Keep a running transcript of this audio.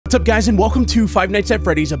What's up, guys, and welcome to Five Nights at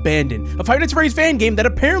Freddy's Abandoned, a Five Nights at Freddy's fan game that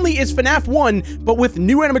apparently is FNAF 1, but with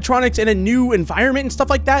new animatronics and a new environment and stuff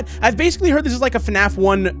like that. I've basically heard this is like a FNAF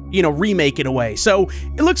 1, remake in a way. So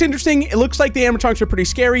it looks interesting. It looks like the animatronics are pretty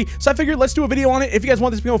scary. So I figured let's do a video on it. If you guys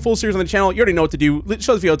want this to become a full series on the channel, you already know what to do.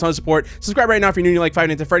 Show this video a ton of support. Subscribe right now if you're new and you like Five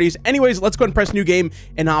Nights at Freddy's. Anyways, let's go ahead and press new game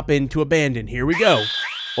and hop into Abandoned. Here we go.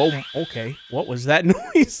 Oh, okay. What was that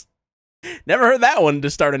noise? Never heard that one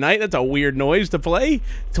to start a night. That's a weird noise to play.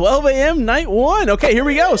 12 a.m. night 1. Okay, here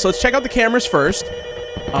we go. So let's check out the cameras first.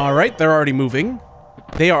 All right, they're already moving.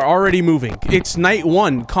 They are already moving. It's night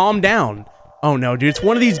 1. Calm down. Oh no, dude, it's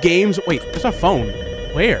one of these games. Wait, there's a phone.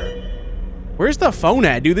 Where? Where's the phone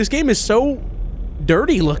at, dude? This game is so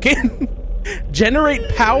dirty looking. Generate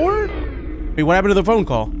power? Wait, what happened to the phone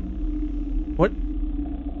call? What?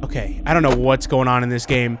 Okay, I don't know what's going on in this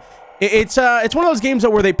game. It's one of those games though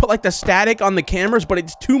where they put like the static on the cameras, but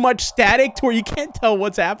it's too much static to where you can't tell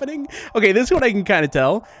what's happening. Okay, this one I can kind of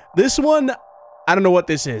tell. This one, I don't know what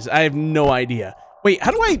this is. I have no idea. Wait, how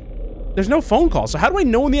do I... There's no phone call, so how do I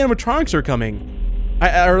know when the animatronics are coming?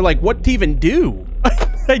 Or like what to even do?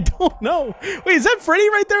 I don't know. Wait, is that Freddy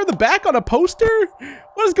right there in the back on a poster?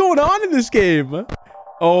 What is going on in this game?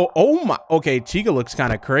 Oh my... Okay, Chica looks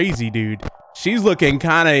kind of crazy, dude. She's looking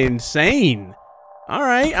kind of insane. All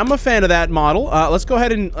right, I'm a fan of that model. Let's go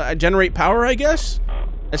ahead and generate power, I guess.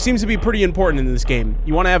 That seems to be pretty important in this game.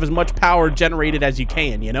 You want to have as much power generated as you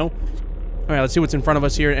can, you know? All right, let's see what's in front of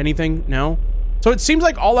us here. Anything? No? So it seems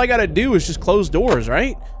like all I got to do is just close doors,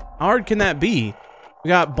 right? How hard can that be? We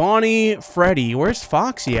got Bonnie, Freddy. Where's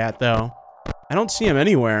Foxy at, though? I don't see him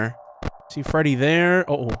anywhere. See Freddy there.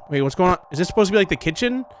 Oh, wait, what's going on? Is this supposed to be like the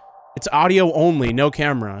kitchen? It's audio only, no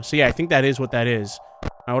camera. So yeah, I think that is what that is.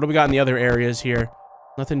 What do we got in the other areas here?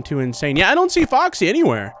 Nothing too insane. Yeah, I don't see Foxy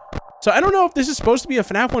anywhere. So I don't know if this is supposed to be a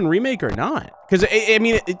FNAF 1 remake or not. Because, I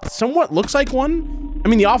mean, it somewhat looks like one. I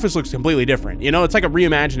mean, the office looks completely different. You know, it's like a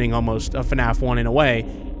reimagining almost of FNAF 1 in a way.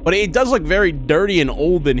 But it does look very dirty and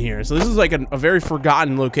old in here. So this is like a very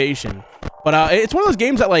forgotten location. But it's one of those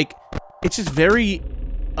games that, like, it's just very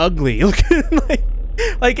ugly.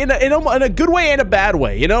 like in a good way and a bad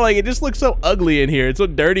way. You know, like, it just looks so ugly in here. It's so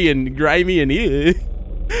dirty and grimy and ew.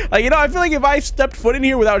 Like, you know, I feel like if I stepped foot in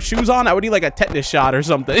here without shoes on, I would need like a tetanus shot or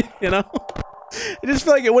something, you know? I just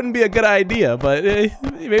feel like it wouldn't be a good idea, but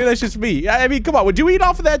maybe that's just me. I mean, come on, would you eat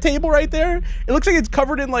off of that table right there? It looks like it's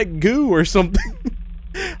covered in like goo or something.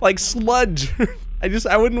 Like sludge.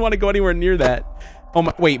 I wouldn't want to go anywhere near that. Oh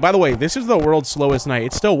my, wait, by the way, this is the world's slowest night.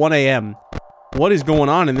 It's still 1 a.m. What is going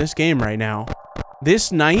on in this game right now?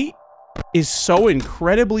 This night is so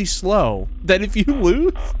incredibly slow that if you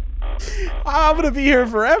lose... I'm gonna be here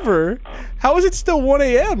forever. How is it still 1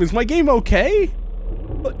 a.m.? Is my game okay?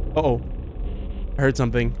 Uh-oh. I heard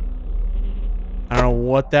something. I don't know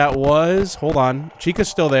what that was. Hold on. Chica's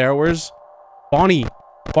still there. Where's Bonnie?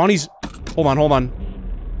 Bonnie's... Hold on.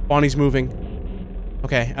 Bonnie's moving.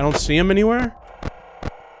 Okay, I don't see him anywhere.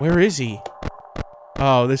 Where is he?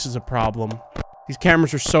 Oh, this is a problem. These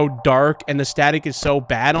cameras are so dark and the static is so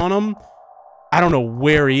bad on them. I don't know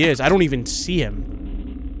where he is. I don't even see him.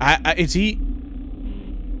 Is he...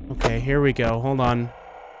 Okay, here we go. Hold on.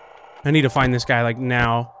 I need to find this guy, like,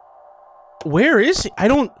 now. Where is he? I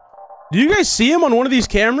don't... Do you guys see him on one of these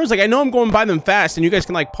cameras? Like, I know I'm going by them fast, and you guys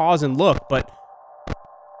can, like, pause and look, but...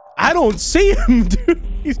 I don't see him, dude.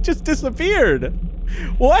 He's just disappeared.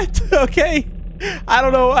 What? Okay. I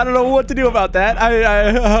don't know what to do about that.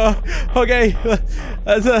 Okay.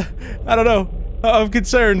 I don't know. I'm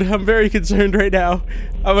concerned. I'm very concerned right now.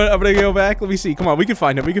 I'm gonna go back. Let me see. Come on, we can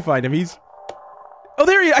find him. He's... Oh,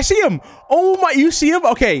 there he is. I see him. Oh my, you see him?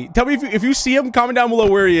 Okay, tell me if you see him, comment down below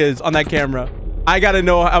where he is on that camera. I gotta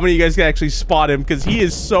know how many of you guys can actually spot him because he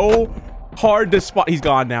is so hard to spot. He's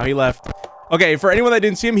gone now. He left. Okay, for anyone that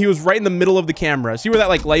didn't see him, he was right in the middle of the camera. See where that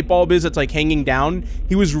like light bulb is that's like hanging down?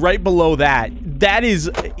 He was right below that. That is...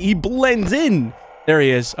 He blends in. There he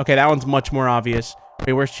is. Okay, that one's much more obvious.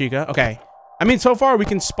 Okay, where's Chica? Okay. I mean, so far we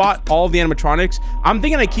can spot all of the animatronics. I'm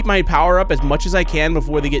thinking I keep my power up as much as I can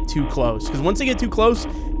before they get too close. Because once they get too close,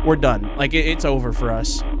 we're done. Like, it's over for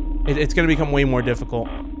us. It's going to become way more difficult.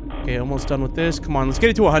 Okay, almost done with this. Come on, let's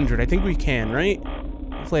get it to 100. I think we can, right?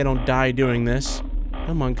 Hopefully I don't die doing this.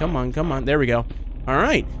 Come on. There we go. All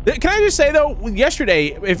right. Can I just say, though,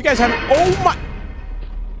 yesterday, if you guys haven't... Oh, my...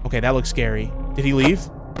 Okay, that looks scary. Did he leave?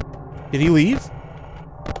 I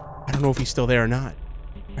don't know if he's still there or not.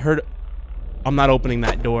 I heard... I'm not opening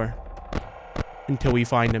that door until we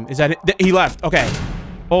find him. Is that it? He left. Okay.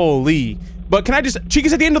 Holy. But can I just...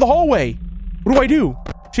 Chica's at the end of the hallway. What do I do?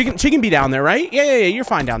 She can be down there, right? Yeah. You're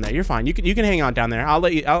fine down there. You're fine. You can hang out down there. I'll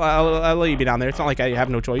let you. I'll let you be down there. It's not like I have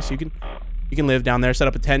no choice. You can live down there. Set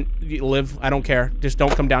up a tent. You live. I don't care. Just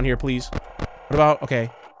don't come down here, please. What about? Okay,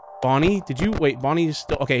 Bonnie. Did you wait? Bonnie's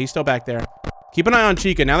still okay. He's still back there. Keep an eye on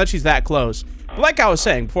Chica now that she's that close. But like I was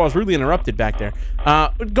saying before, I was really interrupted back there.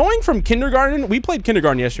 Going from kindergarten, we played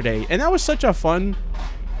kindergarten yesterday, and that was such a fun.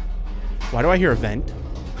 Why do I hear a vent?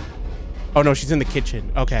 Oh no, she's in the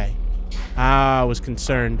kitchen. Okay. I was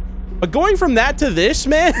concerned. But going from that to this,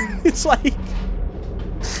 man, it's like...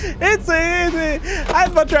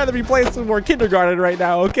 I'd much rather be playing some more kindergarten right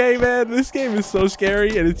now, okay, man? This game is so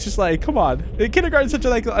scary, and it's just like, come on. Kindergarten's such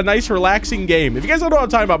a nice, relaxing game. If you guys don't know what I'm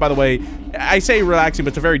talking about, by the way, I say relaxing, but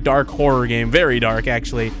it's a very dark horror game. Very dark,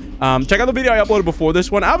 actually. Check out the video I uploaded before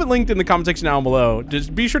this one. I'll have it linked in the comment section down below.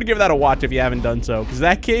 Just be sure to give that a watch if you haven't done so, because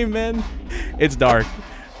that game, man, it's dark.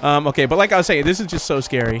 Okay, but like I was saying, this is just so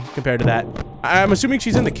scary compared to that. I'm assuming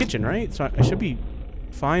she's in the kitchen, right? So I should be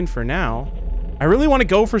fine for now. I really want to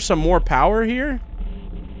go for some more power here,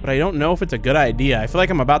 but I don't know if it's a good idea. I feel like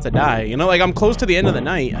I'm about to die. You know, like I'm close to the end of the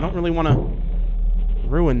night. I don't really want to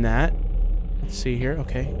ruin that. Let's see here.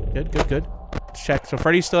 Okay, good. Let's check. So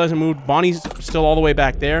Freddy still hasn't moved. Bonnie's still all the way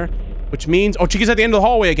back there, which means... Oh, Chica's at the end of the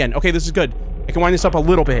hallway again. Okay, this is good. I can wind this up a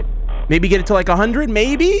little bit. Maybe get it to like 100,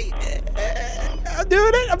 maybe? I'm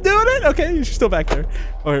doing it. Okay, she's still back there.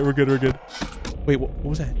 All right, we're good. Wait, what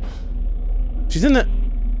was that? She's in the...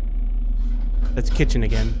 That's kitchen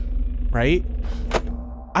again, right?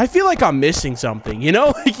 I feel like I'm missing something, you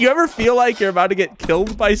know? Like, you ever feel like you're about to get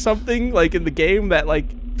killed by something, like, in the game that, like,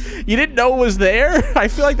 you didn't know was there? I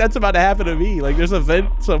feel like that's about to happen to me. Like, there's a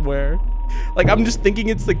vent somewhere. Like, I'm just thinking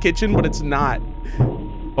it's the kitchen, but it's not.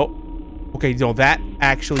 Oh, okay, no, that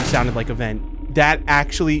actually sounded like a vent. That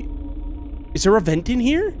actually... Is there a vent in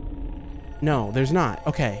here? No, there's not.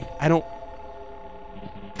 Okay, I don't...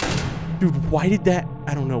 Dude, why did that...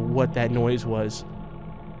 I don't know what that noise was.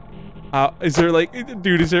 Is there like...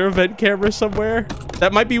 Dude, is there a vent camera somewhere?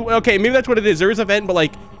 That might be... Okay, maybe that's what it is. There is a vent, but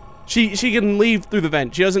like... She can leave through the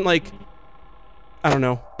vent. She doesn't like... I don't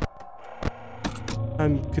know.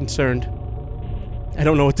 I'm concerned. I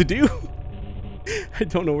don't know what to do. I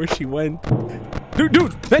don't know where she went.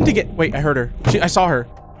 Dude, venting it. Wait, I heard her. I saw her.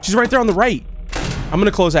 She's right there on the right. I'm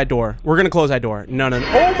gonna close that door. We're gonna close that door. No.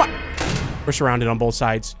 Oh my... We're surrounded on both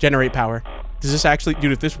sides. Generate power. Does this actually...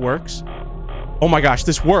 Dude, if this works... Oh my gosh,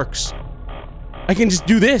 this works. I can just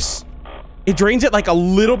do this. It drains it like a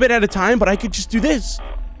little bit at a time, but I could just do this.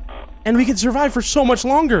 And we could survive for so much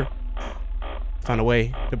longer. Found a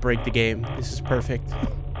way to break the game. This is perfect.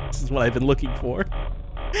 This is what I've been looking for.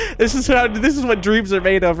 This is what dreams are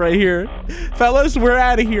made of right here. Fellas, we're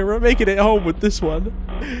out of here. We're making it home with this one.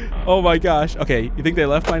 Oh my gosh. Okay, you think they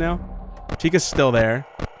left by now? Chica's still there.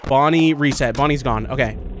 Bonnie reset. Bonnie's gone.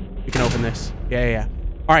 Okay, we can open this. Yeah.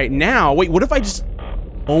 All right, now, wait, what if I just...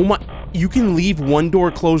 Oh my... You can leave one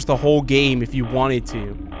door closed the whole game if you wanted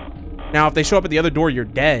to. Now, if they show up at the other door, you're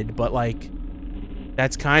dead, but like...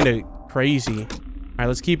 That's kind of crazy. All right,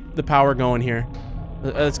 let's keep the power going here.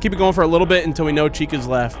 Let's keep it going for a little bit until we know Chica's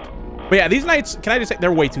left. But yeah, these nights, can I just say,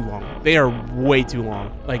 they're way too long. They are way too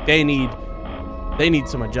long. Like, they need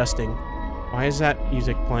some adjusting. Why is that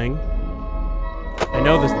music playing? I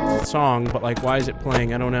know the song, but like, why is it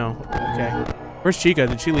playing? I don't know. Okay. Where's Chica?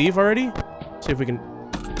 Did she leave already? See if we can...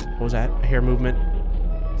 What was that? I hear movement.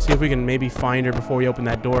 See if we can maybe find her before we open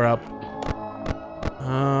that door up.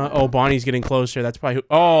 Oh, Bonnie's getting closer. That's probably who...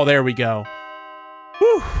 Oh, there we go.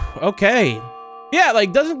 Whew. Okay. Yeah,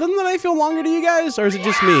 like, doesn't the night feel longer to you guys? Or is it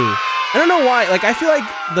just me? I don't know why. Like, I feel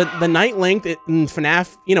like the night length in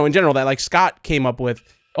FNAF, you know, in general, that like Scott came up with...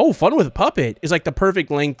 Oh, fun with a puppet is like the perfect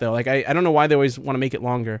length though. Like I don't know why they always want to make it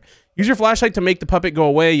longer. Use your flashlight to make the puppet go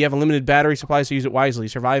away. You have a limited battery supply, so use it wisely.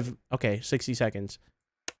 Survive. Okay, 60 seconds.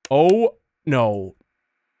 Oh no.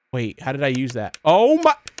 Wait, how did I use that? Oh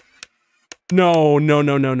my. No.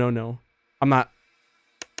 I'm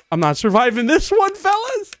not surviving this one,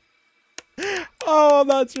 fellas. Oh, I'm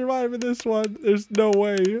not surviving this one. There's no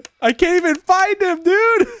way. I can't even find him,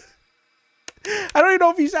 dude. I don't even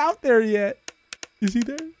know if he's out there yet. Is he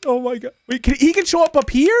there? Oh my god. Wait, he can show up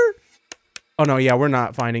here? Oh no, yeah, we're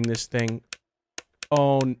not finding this thing.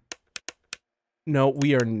 Oh no,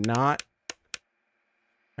 we are not.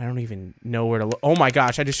 I don't even know where to look. Oh my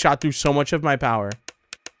gosh, I just shot through so much of my power.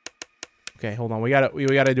 Okay, hold on. We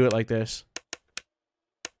gotta do it like this.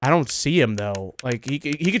 I don't see him though. Like he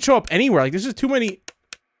could show up anywhere. Like this is too many.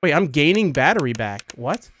 Wait, I'm gaining battery back.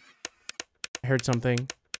 What? I heard something.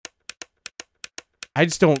 I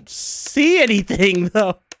just don't see anything,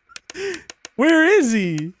 though. Where is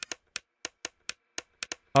he?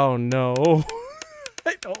 Oh, no.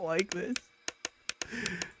 don't like this.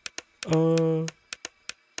 I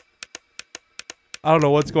don't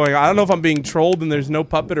know what's going on. I don't know if I'm being trolled and there's no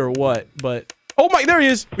puppet or what, but... Oh my, there he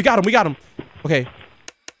is! We got him, we got him! Okay.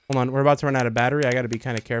 Hold on, we're about to run out of battery. I gotta be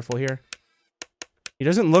kind of careful here. He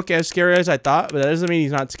doesn't look as scary as I thought, but that doesn't mean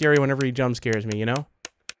he's not scary whenever he jump scares me, you know?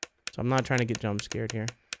 So I'm not trying to get jump scared here.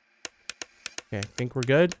 Okay, I think we're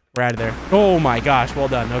good. We're out of there. Oh my gosh, well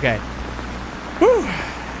done. Okay. Whew.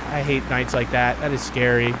 I hate nights like that. That is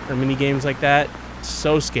scary. Or mini games like that.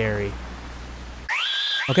 So scary.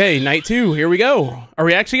 Okay, night 2. Here we go. Are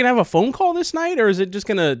we actually gonna have a phone call this night, or is it just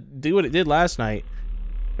gonna do what it did last night?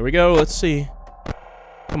 Here we go. Let's see.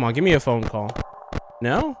 Come on, give me a phone call.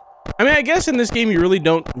 No? I mean, I guess in this game you really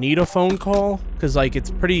don't need a phone call because, like, it's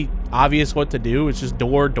pretty obvious what to do. It's just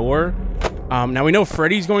door, door. Now we know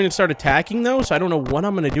Freddy's going to start attacking though, so I don't know what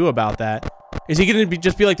I'm gonna do about that. Is he gonna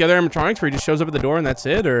just be like the other animatronics where he just shows up at the door and that's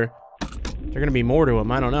it, or is there gonna be more to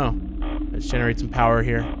him? I don't know. Let's generate some power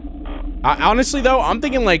here. Honestly though, I'm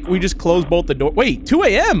thinking like we just close both the door. Wait, 2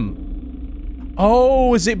 a.m.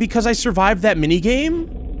 Oh, is it because I survived that mini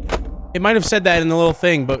game? It might have said that in the little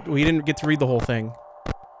thing, but we didn't get to read the whole thing.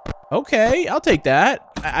 Okay, I'll take that.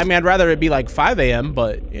 I mean, I'd rather it be like 5 a.m.,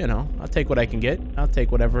 but, you know, I'll take what I can get. I'll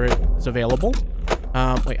take whatever is available.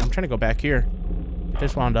 Wait, I'm trying to go back here. Get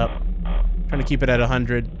this wound up. I'm trying to keep it at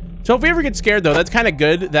 100. So if we ever get scared, though, that's kind of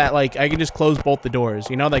good that, like, I can just close both the doors.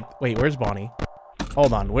 You know, like, wait, where's Bonnie?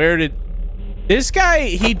 Hold on, where did... This guy,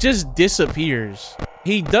 he just disappears.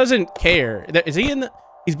 He doesn't care. Is he in the...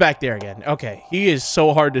 He's back there again. Okay, he is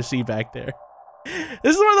so hard to see back there.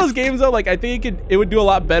 This is one of those games though, like I think it would do a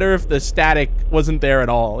lot better if the static wasn't there at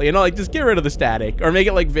all. You know, like just get rid of the static or make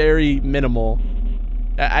it like very minimal.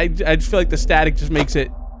 I just feel like the static just makes it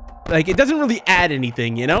like it doesn't really add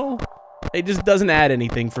anything, you know? It just doesn't add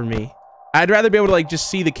anything for me. I'd rather be able to like just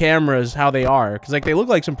see the cameras how they are because like they look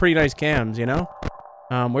like some pretty nice cams, you know?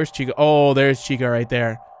 Where's Chica? Oh, there's Chica right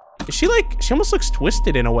there. Is she like, she almost looks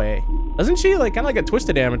twisted in a way. Doesn't she? Like kind of like a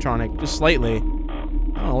twisted animatronic, just slightly. I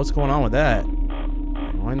don't know what's going on with that.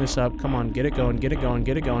 Line this up. Come on, get it going, get it going,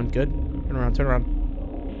 get it going. Good. Turn around, turn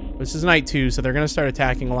around. This is night 2, so they're going to start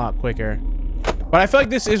attacking a lot quicker. But I feel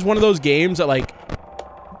like this is one of those games that, like,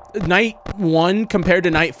 night 1 compared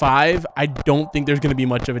to night 5, I don't think there's going to be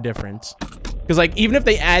much of a difference. Because, like, even if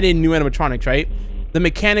they add in new animatronics, right, the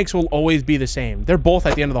mechanics will always be the same. They're both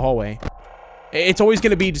at the end of the hallway. It's always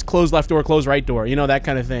going to be just close left door, close right door, you know, that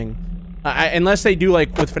kind of thing. Unless they do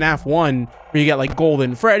like with FNAF 1 where you get like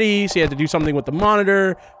golden Freddy, so you had to do something with the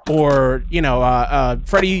monitor, or you know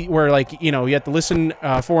Freddy where like you know you have to listen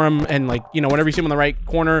for him and like you know whenever you see him in the right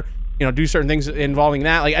corner, you know, do certain things involving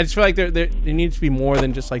that. Like I just feel like there needs to be more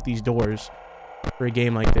than just like these doors for a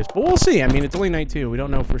game like this, but we'll see. I mean, it's only night 2, we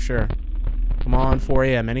don't know for sure. Come on, 4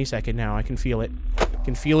 a.m. any second now. I can feel it. I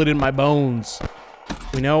can feel it in my bones.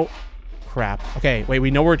 We know. Crap. Okay, wait,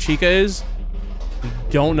 we know where Chica is. We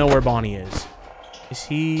don't know where Bonnie is. Is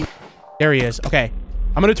he... There he is. Okay.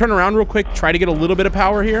 I'm going to turn around real quick. Try to get a little bit of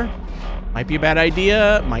power here. Might be a bad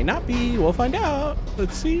idea. Might not be. We'll find out.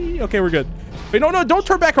 Let's see. Okay, we're good. Wait, no, no. Don't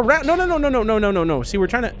turn back around. No, no, no, no, no, no, no, no, no. See, we're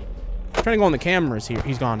trying to go on the cameras here.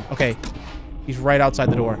 He's gone. Okay. He's right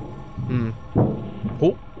outside the door.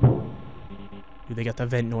 Oh. Dude, they got the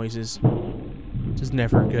vent noises. This is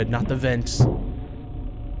never good. Not the vents.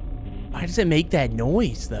 Why does it make that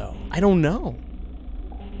noise, though? I don't know.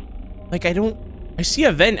 Like, I see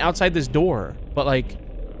a vent outside this door, but, like,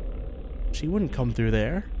 she wouldn't come through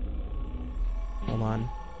there. Hold on.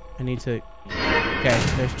 I need to... Okay,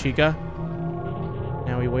 there's Chica.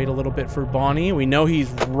 Now we wait a little bit for Bonnie. We know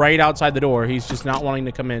he's right outside the door. He's just not wanting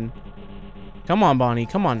to come in. Come on, Bonnie.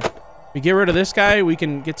 Come on. We get rid of this guy, we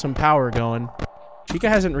can get some power going. Chica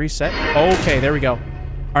hasn't reset. Okay, there we go.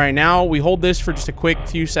 All right, now we hold this for just a quick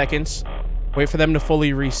few seconds. Wait for them to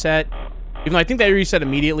fully reset. Even though I think they reset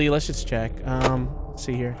immediately. Let's just check. Let's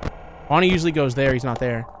see here. Bonnie usually goes there. He's not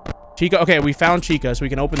there. Chica. Okay, we found Chica, so we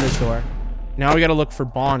can open this door. Now we got to look for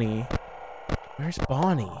Bonnie. Where's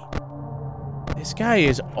Bonnie? This guy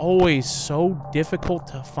is always so difficult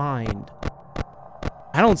to find.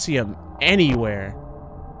 I don't see him anywhere.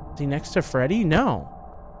 Is he next to Freddy? No.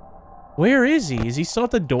 Where is he? Is he still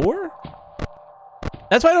at the door?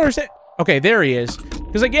 That's why I don't understand. Okay, there he is.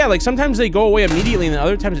 Because, like, yeah, like, sometimes they go away immediately, and then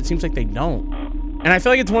other times it seems like they don't. And I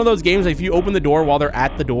feel like it's one of those games, like, if you open the door while they're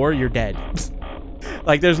at the door, you're dead.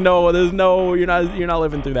 Like, there's no, you're not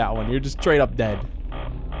living through that one. You're just straight up dead.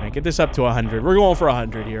 All right, get this up to 100. We're going for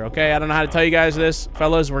 100 here, okay? I don't know how to tell you guys this.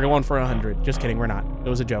 Fellas, we're going for 100. Just kidding, we're not. It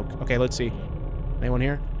was a joke. Okay, let's see. Anyone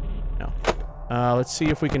here? No. Let's see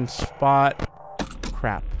if we can spot...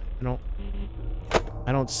 Crap.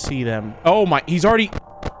 I don't see them. Oh, my... He's already...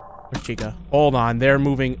 Where's Chica? Hold on, they're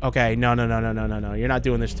moving. Okay, no. You're not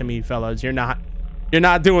doing this to me, fellas. You're not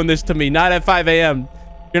doing this to me. Not at 5 a.m.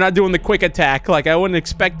 You're not doing the quick attack. Like, I wouldn't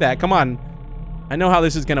expect that. Come on. I know how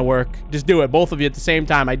this is gonna work. Just do it, both of you at the same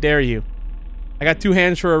time. I dare you. I got 2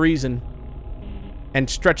 hands for a reason. And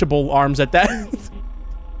stretchable arms at that.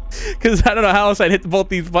 Because I don't know how else I'd hit both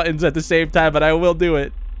these buttons at the same time, but I will do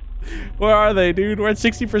it. Where are they, dude? We're at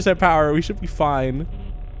 60% power. We should be fine.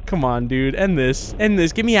 Come on, dude. End this. End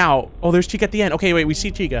this. Get me out. Oh, there's Chica at the end. Okay, wait. We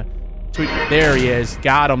see Chica. Sweet. There he is.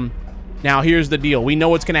 Got him. Now, here's the deal. We know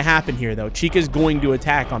what's going to happen here, though. Chica's going to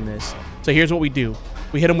attack on this. So here's what we do.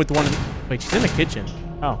 We hit him with one. Wait, she's in the kitchen.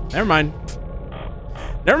 Oh, never mind.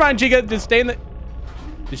 Never mind, Chica. Just stay in the...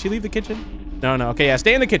 Did she leave the kitchen? No. Okay, yeah.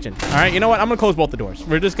 Stay in the kitchen. All right, you know what? I'm going to close both the doors.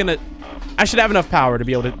 We're just going to... I should have enough power to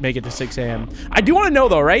be able to make it to 6 a.m. I do want to know,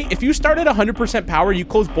 though, right? If you start at 100% power, you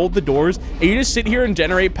close both the doors, and you just sit here and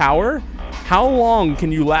generate power, how long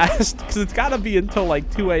can you last? Because it's got to be until, like,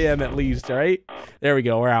 2 a.m. at least, all right? There we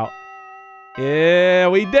go. We're out. Yeah,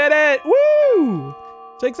 we did it. Woo!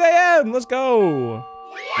 6 a.m. Let's go.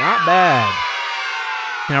 Not bad.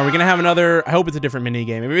 Now, we're going to have another... I hope it's a different mini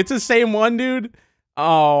game. If it's the same one, dude...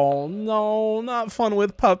 Oh, no, not fun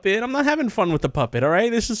with Puppet. I'm not having fun with the Puppet, all right?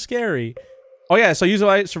 This is scary. Oh, yeah, so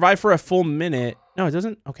usually survive for a full minute. No, it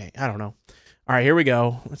doesn't? Okay, I don't know. All right, here we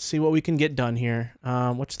go. Let's see what we can get done here.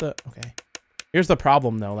 What's the... Okay. Here's the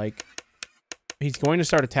problem, though. Like, he's going to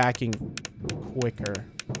start attacking quicker.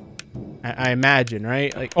 I imagine,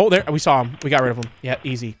 right? Like, oh, there, we saw him. We got rid of him. Yeah,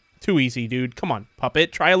 easy. Too easy, dude. Come on,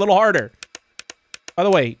 Puppet. Try a little harder. By the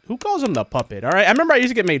way, who calls him the Puppet? All right, I remember I used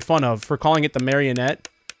to get made fun of for calling it the Marionette.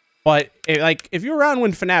 But, like, if you're around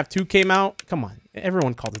when FNAF 2 came out, come on.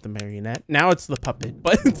 Everyone called it the Marionette. Now it's the Puppet.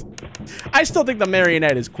 But I still think the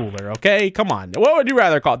Marionette is cooler, okay? Come on. What would you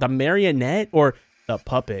rather call it? The Marionette or the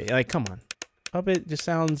Puppet? Like, come on. Puppet just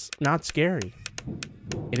sounds not scary.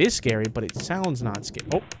 It is scary, but it sounds not scary.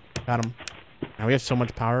 Oh, got him. Now we have so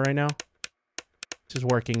much power right now. This is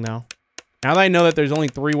working, though. Now that I know that there's only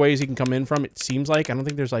 3 ways he can come in from, it seems like. I don't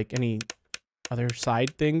think there's, like, any other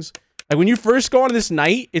side things. Like, when you first go on this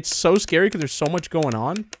night, it's so scary because there's so much going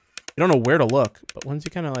on. You don't know where to look. But once you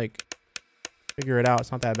kind of, like, figure it out,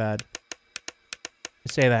 it's not that bad.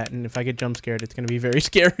 I say that, and if I get jump scared, it's going to be very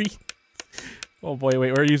scary. Oh, boy,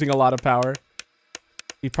 wait. We're using a lot of power.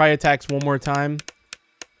 He probably attacks one more time.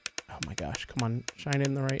 Oh, my gosh. Come on. Shine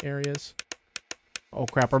in the right areas. Oh,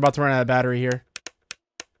 crap. We're about to run out of battery here.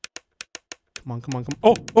 Come on.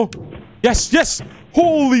 Oh. Yes.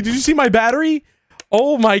 Holy, did you see my battery?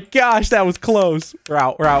 Oh my gosh, that was close. We're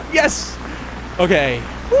out. Yes. Okay.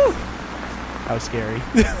 Woo. That was scary.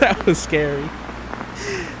 That was scary.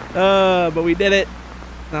 But we did it.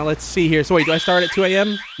 Now let's see here. So wait, do I start at 2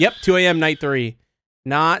 a.m.? Yep, 2 a.m. night 3.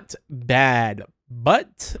 Not bad.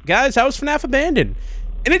 But guys, that was FNAF Abandoned.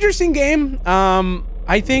 An interesting game.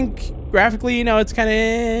 I think graphically, you know, it's kind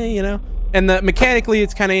of, you know, and mechanically,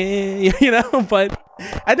 it's kind of, you know, but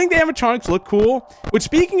I think the animatronics look cool. Which,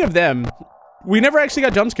 speaking of them, we never actually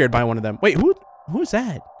got jump scared by one of them. Wait, who is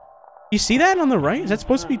that? You see that on the right? Is that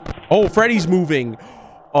supposed to be? Oh, Freddy's moving.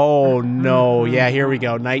 Oh, no. Yeah, here we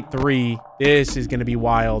go. Night 3. This is going to be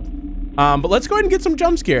wild. But let's go ahead and get some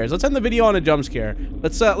jump scares. Let's end the video on a jump scare.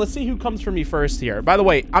 Let's see who comes for me first here. By the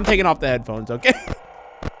way, I'm taking off the headphones, okay?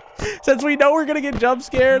 Since we know we're gonna get jump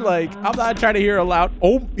scared, like, I'm not trying to hear a loud...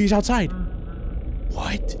 Oh, he's outside.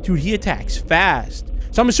 What? Dude, he attacks fast.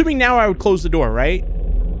 So I'm assuming now I would close the door, right?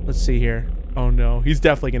 Let's see here. Oh, no. He's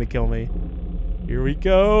definitely gonna kill me. Here we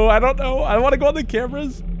go. I don't know. I want to go on the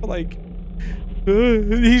cameras. But, like...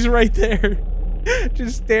 he's right there.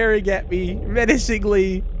 Just staring at me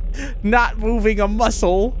menacingly. Not moving a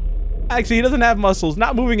muscle. Actually, he doesn't have muscles.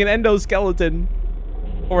 Not moving an endoskeleton.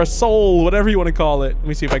 Or a soul, whatever you want to call it. Let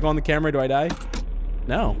me see if I go on the camera. Do I die?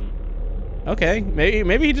 No. Okay.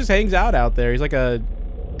 Maybe he just hangs out there. He's like a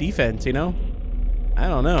defense, you know? I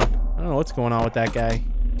don't know. I don't know what's going on with that guy.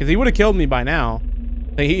 Because he would have killed me by now.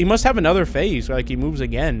 He must have another phase where, like, he moves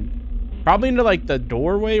again. Probably into, like, the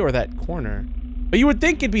doorway or that corner. But you would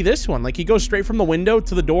think it'd be this one. Like, he goes straight from the window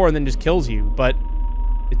to the door and then just kills you. But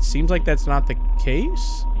it seems like that's not the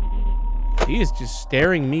case. He is just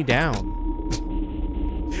staring me down.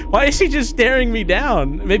 Why is he just staring me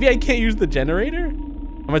down? Maybe I can't use the generator?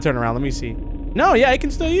 I'm gonna turn around. Let me see. No, yeah, I can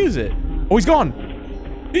still use it. Oh, he's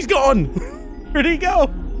gone. He's gone. Where'd he go?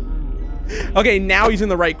 Okay, now he's in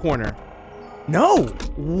the right corner. No.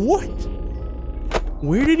 What?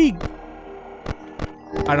 Where did he?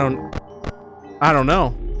 I don't know.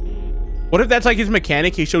 What if that's like his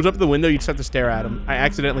mechanic? He shows up at the window, you just have to stare at him. I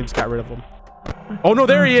accidentally just got rid of him. Oh, no,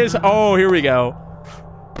 there he is. Oh, here we go.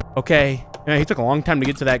 Okay. Yeah, he took a long time to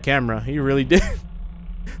get to that camera. He really did.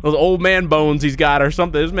 Those old man bones he's got or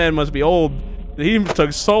something. This man must be old. He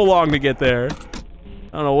took so long to get there.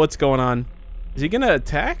 I don't know what's going on. Is he gonna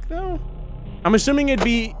attack though? I'm assuming it'd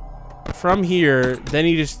be from here, then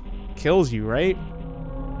he just kills you, right?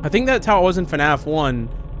 I think that's how it was in FNAF 1.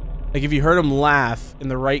 Like if you heard him laugh in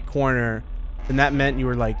the right corner, then that meant you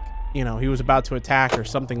were like, you know, he was about to attack or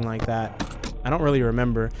something like that. I don't really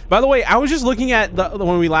remember. By the way, I was just looking at the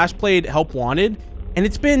when we last played Help Wanted, and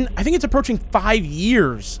it's been, I think it's approaching 5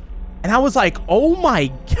 years. And I was like, oh my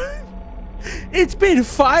God. It's been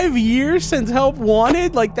 5 years since Help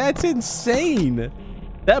Wanted? Like, that's insane.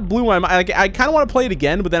 That blew my mind. Like, I kind of want to play it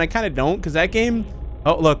again, but then I kind of don't, because that game...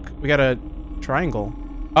 Oh, look. We got a triangle.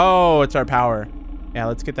 Oh, it's our power. Yeah,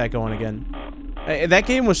 let's get that going again. That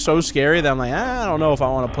game was so scary that I'm like, I don't know if I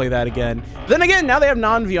want to play that again. But then again, now they have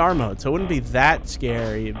non-VR mode, so it wouldn't be that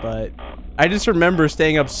scary, but... I just remember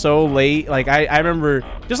staying up so late. Like, I remember,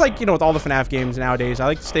 just like, you know, with all the FNAF games nowadays, I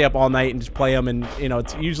like to stay up all night and just play them, and, you know,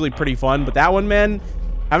 it's usually pretty fun. But that one, man,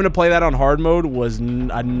 having to play that on hard mode was a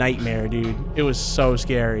nightmare, dude. It was so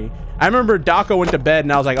scary. I remember Daco went to bed,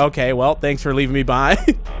 and I was like, okay, well, thanks for leaving me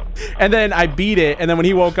behind. And then I beat it, and then when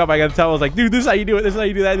he woke up, I got to tell him, I was like, dude, this is how you do it, this is how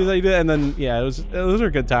you do that, this is how you do that. And then, yeah, those are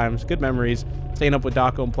good times, good memories, staying up with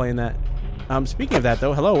Daco and playing that. Speaking of that,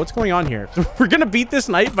 though, hello, what's going on here? We're gonna beat this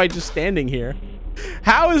night by just standing here.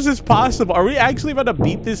 How is this possible? Are we actually about to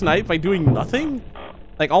beat this night by doing nothing?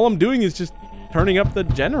 Like, all I'm doing is just turning up the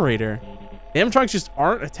generator. The animatronics just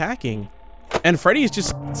aren't attacking. And Freddy is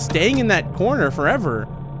just staying in that corner forever.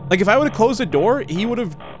 Like, if I would have closed the door, he would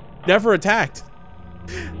have never attacked.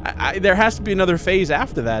 There has to be another phase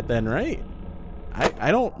after that then, right?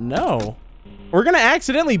 I don't know. We're gonna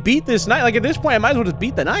accidentally beat this night. Like, at this point, I might as well just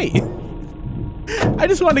beat the night. I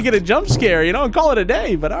just wanted to get a jump scare, you know, and call it a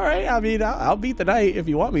day. But all right, I mean, I'll beat the night if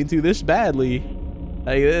you want me to this badly.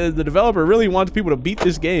 Like, the developer really wants people to beat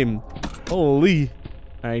this game. Holy.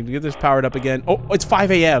 All right, get this powered up again. Oh, it's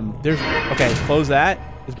 5 a.m. Okay, close that.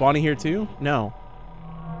 Is Bonnie here too? No.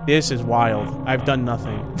 This is wild. I've done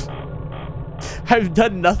nothing. I've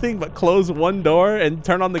done nothing but close one door and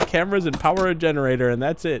turn on the cameras and power a generator, and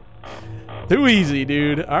that's it. Too easy,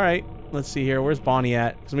 dude. All right. Let's see here. Where's Bonnie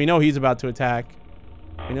at? Because we know he's about to attack.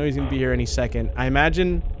 We know he's going to be here any second. I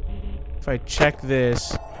imagine if I check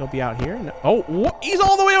this, he'll be out here. No. Oh, what? He's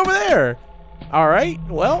all the way over there. All right.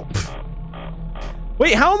 Well.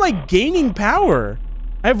 Wait, how am I gaining power?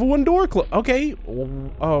 I have one door closed. Okay.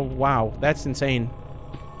 Oh, wow. That's insane.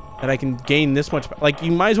 That I can gain this much. Like,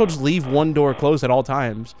 you might as well just leave one door closed at all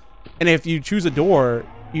times. And if you choose a door,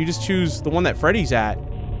 you just choose the one that Freddy's at.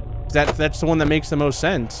 That's the one that makes the most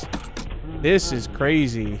sense. This is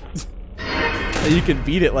crazy. You can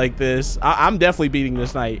beat it like this. I'm definitely beating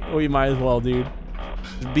this night. We might as well, dude.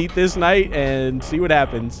 Just beat this night and see what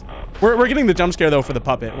happens. We're getting the jump scare, though, for the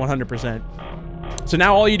puppet, 100%. So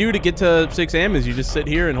now all you do to get to 6 a.m. is you just sit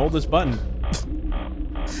here and hold this button.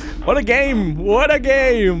 What a game. What a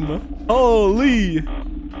game. Holy.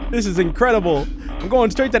 This is incredible. I'm going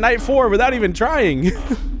straight to night 4 without even trying.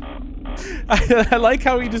 I like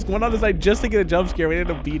how he just went on his side just to get a jump scare. We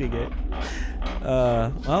ended up beating it.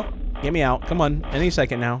 Well, get me out. Come on. Any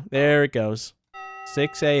second now. There it goes.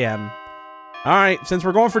 6 a.m. All right. Since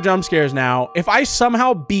we're going for jump scares now, if I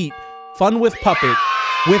somehow beat Fun with Puppet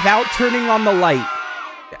without turning on the light,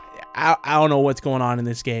 I don't know what's going on in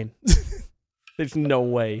this game. There's no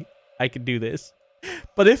way I could do this.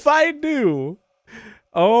 But if I do,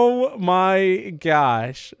 oh my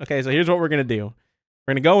gosh. Okay, so here's what we're going to do.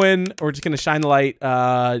 We're going to go in. We're just going to shine the light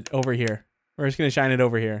over here. We're just going to shine it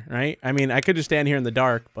over here, right? I mean, I could just stand here in the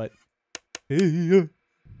dark, but...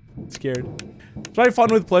 scared. It's probably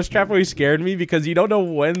Fun with Plush Trap always scared me because you don't know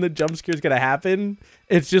when the jump scare is going to happen.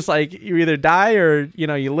 It's just like you either die or, you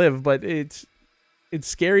know, you live, but it's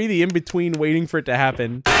scary the in-between waiting for it to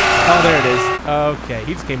happen. Oh, there it is. Okay,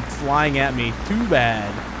 he just came flying at me. Too bad.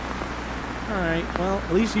 All right, well,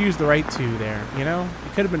 at least you used the right 2 there, you know?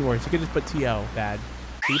 It could have been worse. You could just put T.O. Bad.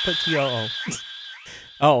 So you put T.O.O.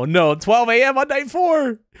 Oh, no. 12 a.m. on night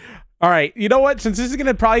 4. All right, you know what? Since this is going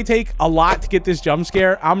to probably take a lot to get this jump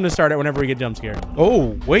scare, I'm going to start it whenever we get jump scare.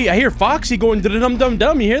 Oh, wait, I hear Foxy going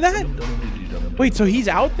dum-dum-dum. You hear that? Wait, so he's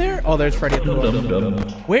out there? Oh, there's Freddy at the door.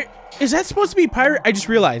 Where? Is that supposed to be Pirate? I just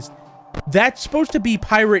realized. That's supposed to be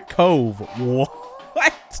Pirate Cove.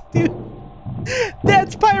 What? Dude?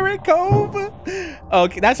 That's Pirate Cove.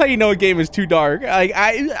 Okay, that's how you know a game is too dark. Like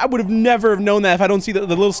I would have never have known that if I don't see the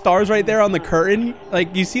little stars right there on the curtain.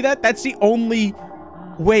 Like, you see that? That's the only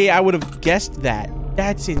way I would have guessed that.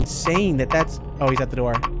 That's insane. That's... Oh, he's at the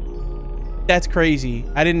door. That's crazy.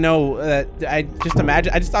 I didn't know that. I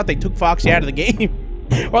just thought they took Foxy out of the game.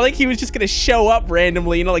 Or like he was just gonna show up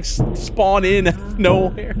randomly, you know, like spawn in out of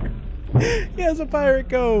nowhere. He has a pirate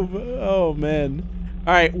cove. Oh man.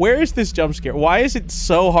 All right, where is this jump scare? Why is it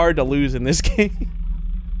so hard to lose in this game?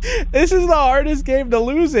 This is the hardest game to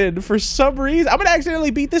lose in for some reason. I'm gonna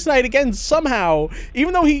accidentally beat this night again somehow.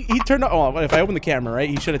 Even though he turned on. Oh, if I open the camera, right,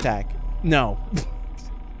 he should attack. No.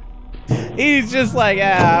 He's just like,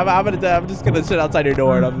 yeah, I'm just gonna sit outside your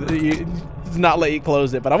door and not let you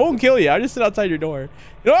close it, but I won't kill you. I'll just sit outside your door. You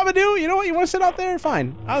know what I'm gonna do? You know what? You want to sit out there?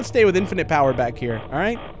 Fine. I'll stay with infinite power back here. All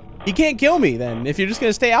right. You can't kill me then if you're just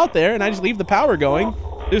gonna stay out there and I just leave the power going.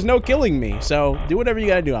 There's no killing me. So do whatever you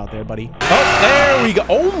gotta do out there, buddy. Oh, there we go.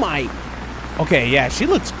 Oh my. Okay, yeah, she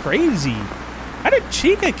looks crazy. How did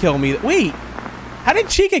Chica kill me? Wait, how did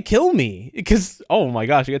Chica kill me? Because, oh my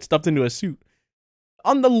gosh, I got stuffed into a suit.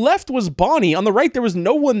 On the left was Bonnie. On the right, there was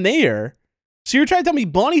no one there. So you're trying to tell me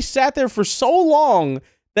Bonnie sat there for so long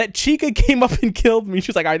that Chica came up and killed me.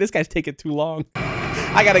 She's like, all right, this guy's taking too long.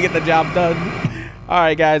 I gotta get the job done. All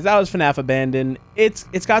right, guys, that was FNAF Abandoned.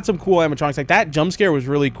 It's got some cool animatronics. Like, that jump scare was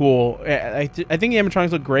really cool. I think the animatronics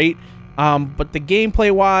look great, but the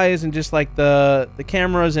gameplay-wise and just, like, the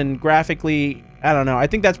cameras and graphically, I don't know. I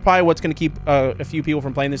think that's probably what's going to keep a few people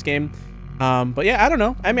from playing this game. But, yeah, I don't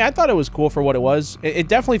know. I mean, I thought it was cool for what it was. It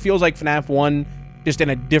definitely feels like FNAF 1, just in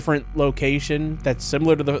a different location that's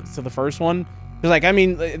similar to the first one. Because, like, I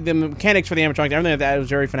mean, the mechanics for the animatronics, everything like that was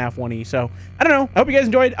very FNAF 1-y. So, I don't know. I hope you guys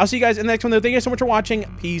enjoyed. I'll see you guys in the next one, though. Thank you guys so much for watching.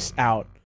 Peace out.